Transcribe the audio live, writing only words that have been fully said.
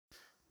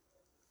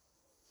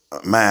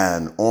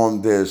man,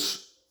 on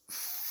this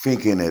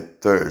Thinking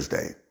It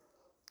Thursday,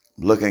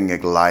 looking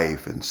at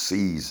life and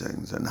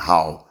seasons and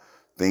how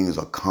things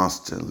are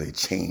constantly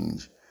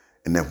changed.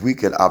 And if we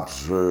could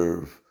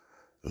observe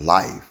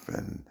life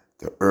and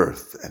the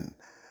earth and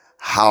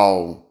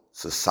how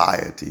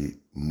society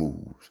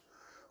moves,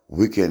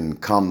 we can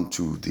come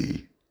to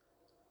the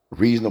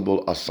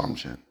reasonable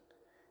assumption: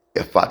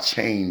 if I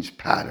change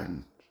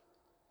patterns,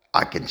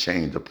 I can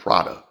change the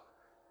product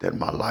that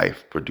my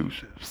life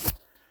produces.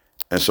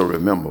 And so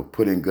remember,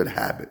 put in good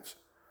habits,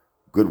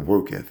 good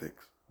work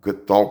ethics,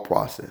 good thought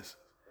process.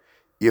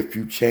 If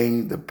you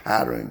change the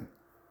pattern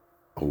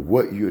of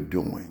what you're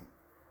doing,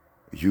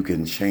 you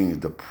can change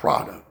the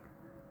product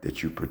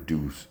that you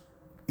produce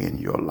in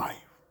your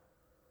life.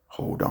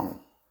 Hold on.